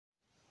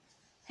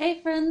Hey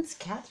friends,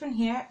 Catherine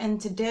here, and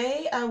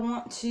today I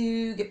want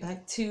to get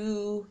back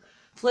to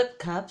flip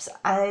cups.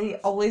 I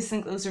always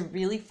think those are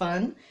really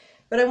fun,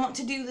 but I want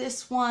to do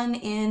this one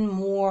in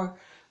more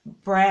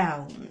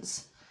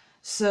browns.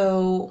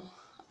 So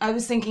I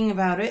was thinking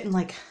about it, and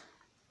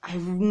I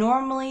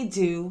normally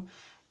do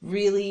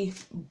really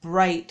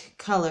bright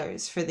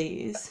colors for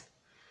these,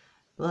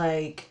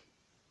 like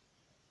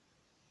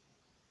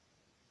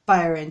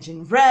fire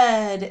engine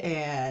red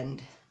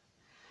and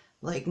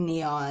like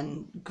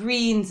neon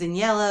greens and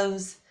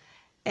yellows,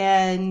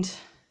 and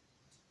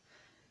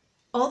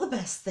all the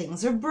best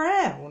things are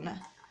brown,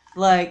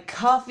 like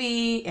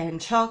coffee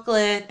and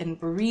chocolate and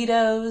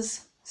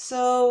burritos.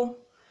 So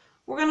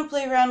we're gonna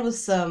play around with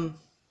some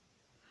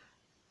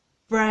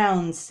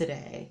browns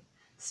today.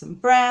 Some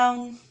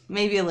brown,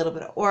 maybe a little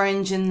bit of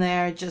orange in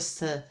there just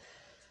to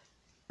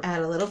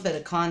add a little bit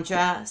of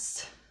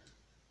contrast.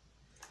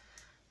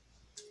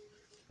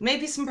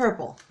 Maybe some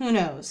purple, who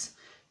knows?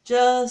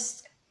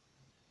 Just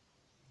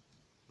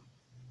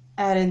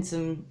add in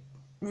some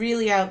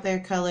really out there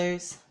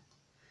colors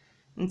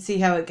and see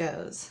how it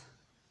goes.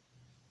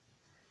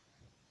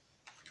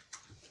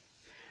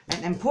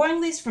 And I'm pouring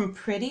these from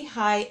pretty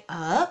high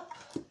up.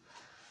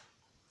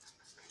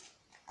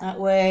 That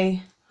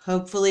way,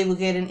 hopefully we'll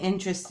get an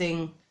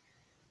interesting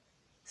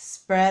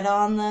spread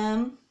on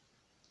them.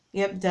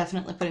 Yep,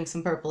 definitely putting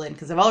some purple in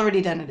because I've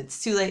already done it.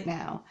 It's too late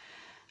now.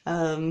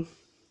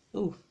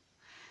 Ooh,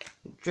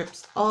 it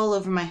drips all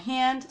over my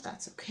hand.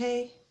 That's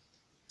okay.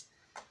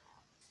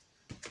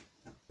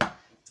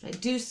 But I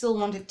do still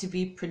want it to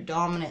be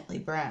predominantly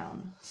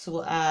brown. So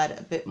we'll add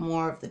a bit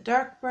more of the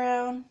dark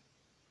brown.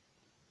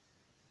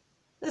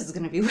 This is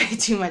going to be way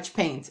too much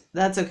paint.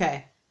 That's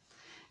okay.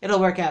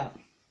 It'll work out.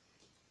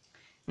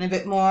 And a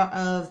bit more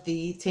of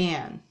the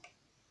tan.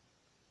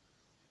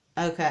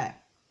 Okay.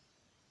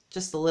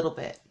 Just a little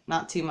bit,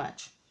 not too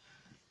much.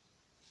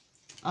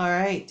 All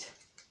right.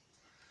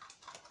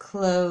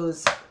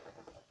 Close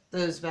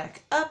those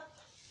back up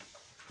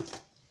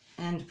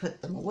and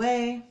put them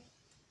away.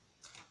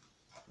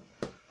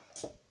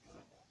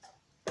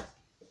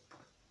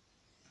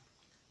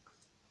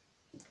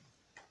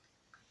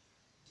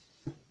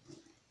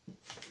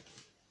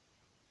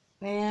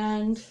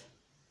 And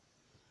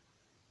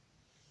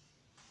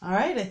all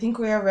right, I think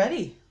we are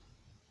ready.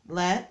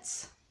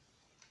 Let's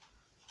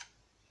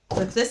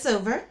flip this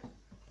over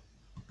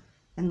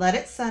and let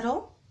it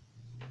settle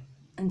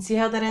and see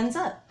how that ends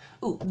up.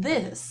 Ooh,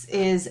 this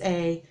is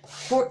a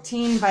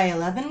 14 by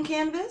 11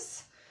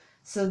 canvas.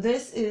 So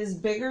this is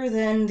bigger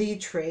than the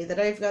tray that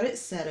I've got it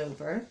set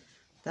over.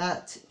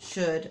 That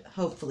should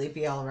hopefully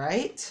be all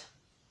right.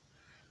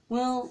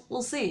 Well,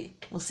 we'll see.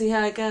 We'll see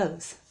how it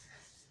goes.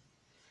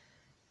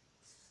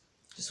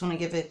 Just want to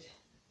give it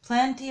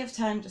plenty of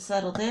time to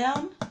settle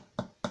down.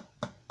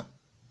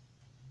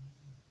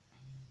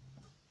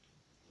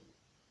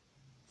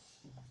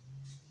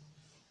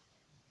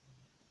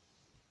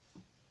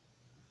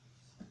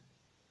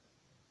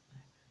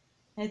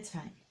 It's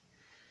fine.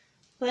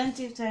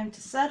 Plenty of time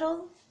to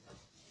settle.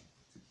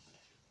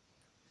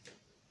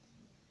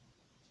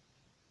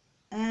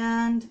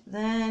 And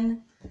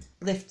then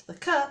lift the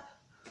cup.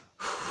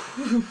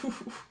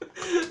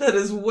 That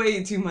is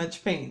way too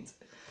much paint.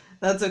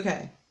 That's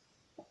okay.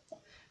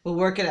 We'll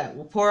work it out.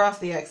 We'll pour off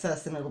the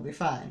excess and it'll be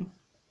fine.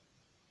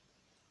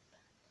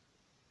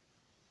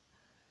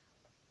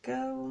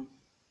 Go.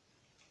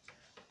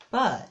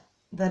 But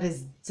that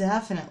is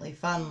definitely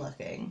fun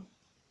looking.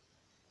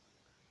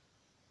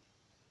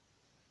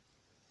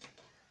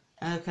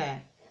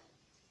 Okay.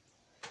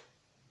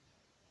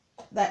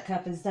 That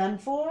cup is done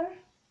for.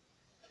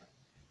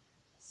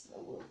 So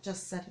we'll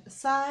just set it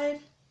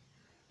aside.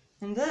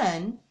 And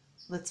then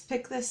let's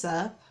pick this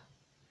up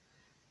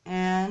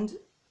and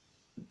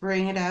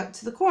bring it out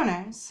to the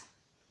corners.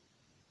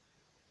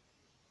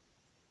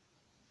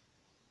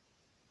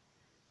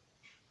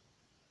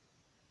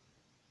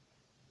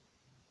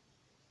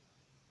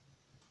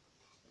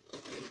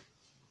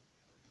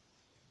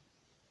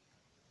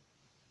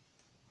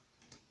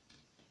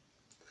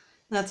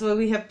 That's why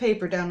we have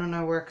paper down on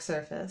our work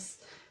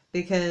surface,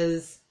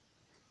 because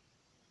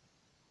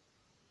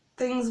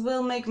things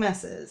will make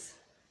messes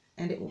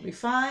and it will be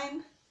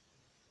fine.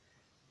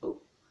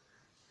 Ooh.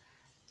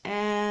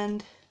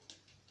 And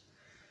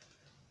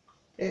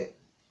it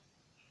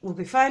will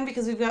be fine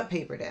because we've got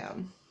paper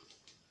down.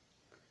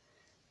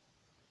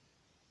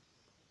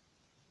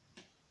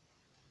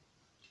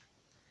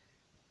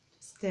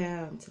 Just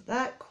down to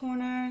that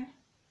corner.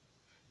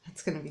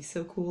 That's going to be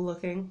so cool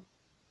looking.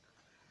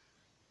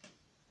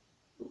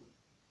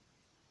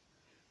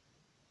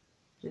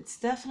 It's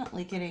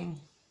definitely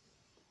getting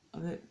a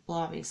bit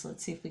blobby, so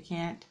let's see if we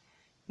can't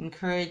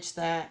encourage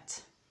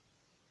that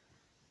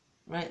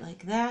right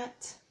like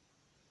that.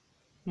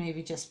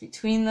 Maybe just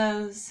between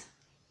those.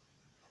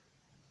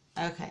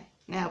 Okay,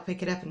 now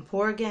pick it up and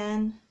pour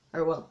again,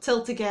 or well,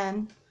 tilt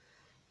again.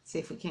 See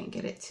if we can't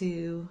get it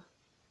to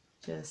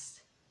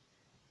just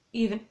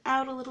even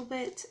out a little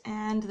bit,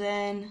 and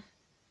then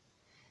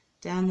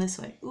down this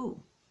way.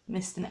 Ooh,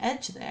 missed an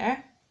edge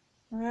there.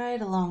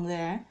 right along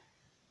there.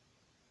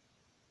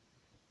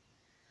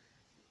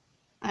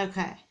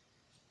 Okay.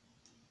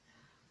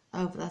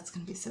 Oh, but that's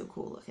going to be so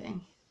cool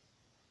looking.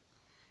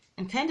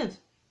 And kind of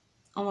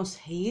almost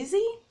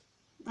hazy?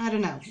 I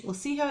don't know. We'll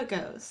see how it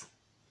goes.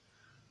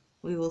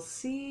 We will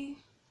see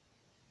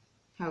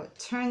how it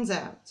turns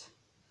out.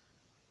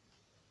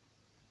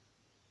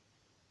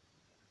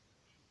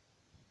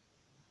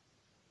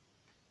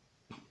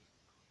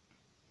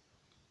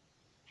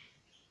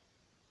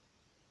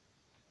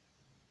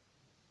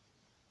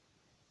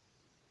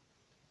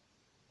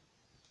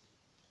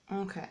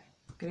 Okay,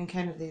 getting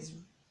kind of these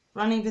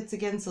running bits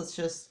again, so let's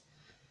just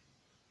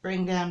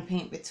bring down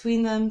paint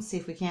between them, see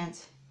if we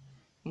can't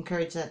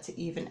encourage that to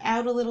even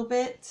out a little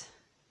bit.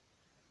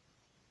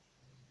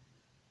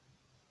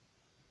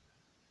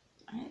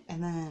 All right,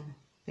 and then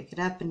pick it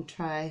up and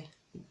try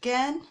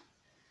again.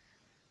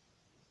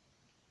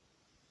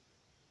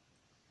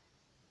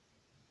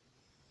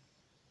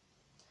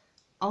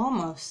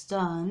 Almost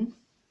done.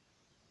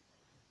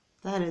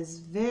 That is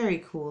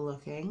very cool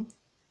looking.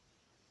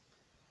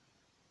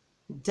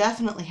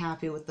 Definitely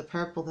happy with the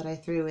purple that I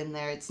threw in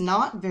there. It's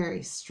not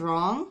very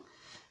strong,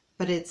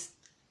 but it's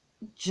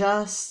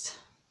just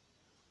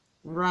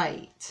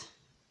right.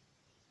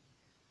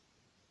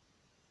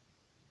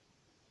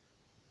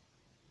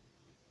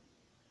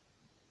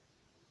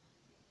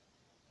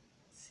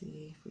 Let's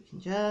see if we can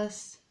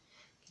just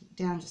get it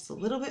down just a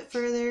little bit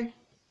further.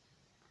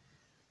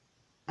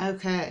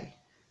 Okay,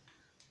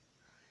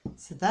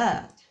 so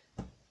that's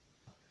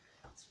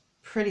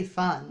pretty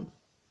fun.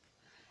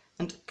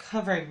 And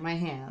covering my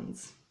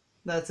hands.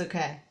 That's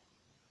okay.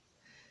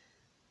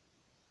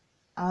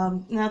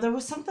 Now there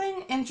was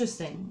something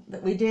interesting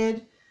that we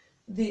did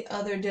the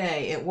other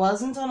day. It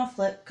wasn't on a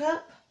flip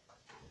cup,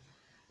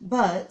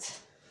 but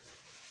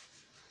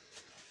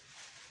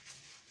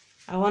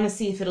I want to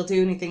see if it'll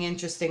do anything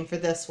interesting for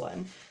this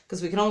one,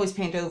 because we can always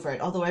paint over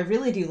it. Although I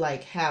really do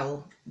like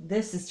how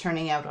this is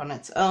turning out on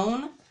its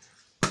own.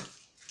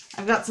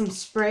 I've got some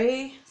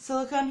spray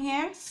silicone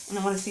here, and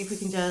I want to see if we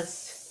can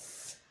just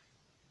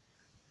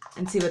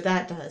and see what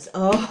that does.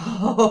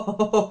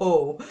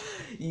 Oh,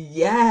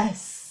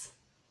 yes.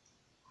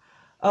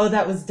 Oh,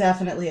 that was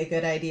definitely a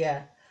good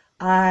idea.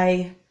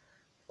 I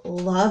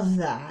love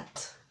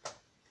that.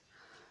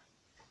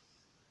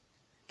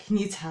 Can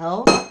you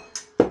tell?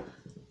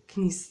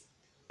 Can you?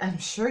 I'm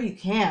sure you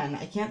can.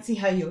 I can't see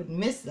how you would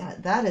miss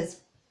that. That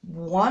is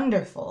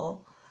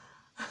wonderful.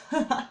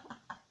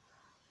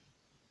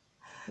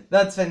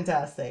 That's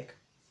fantastic.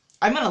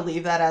 I'm going to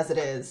leave that as it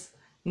is.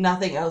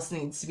 Nothing else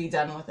needs to be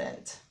done with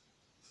it.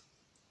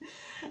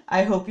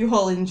 I hope you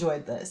all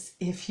enjoyed this.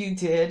 If you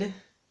did,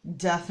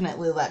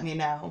 definitely let me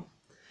know.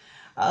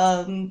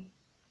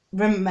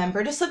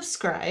 Remember to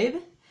subscribe,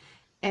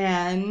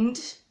 and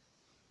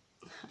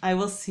I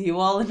will see you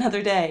all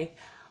another day.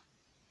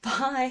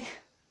 Bye.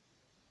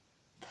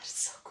 That is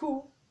so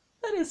cool.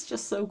 That is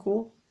just so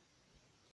cool.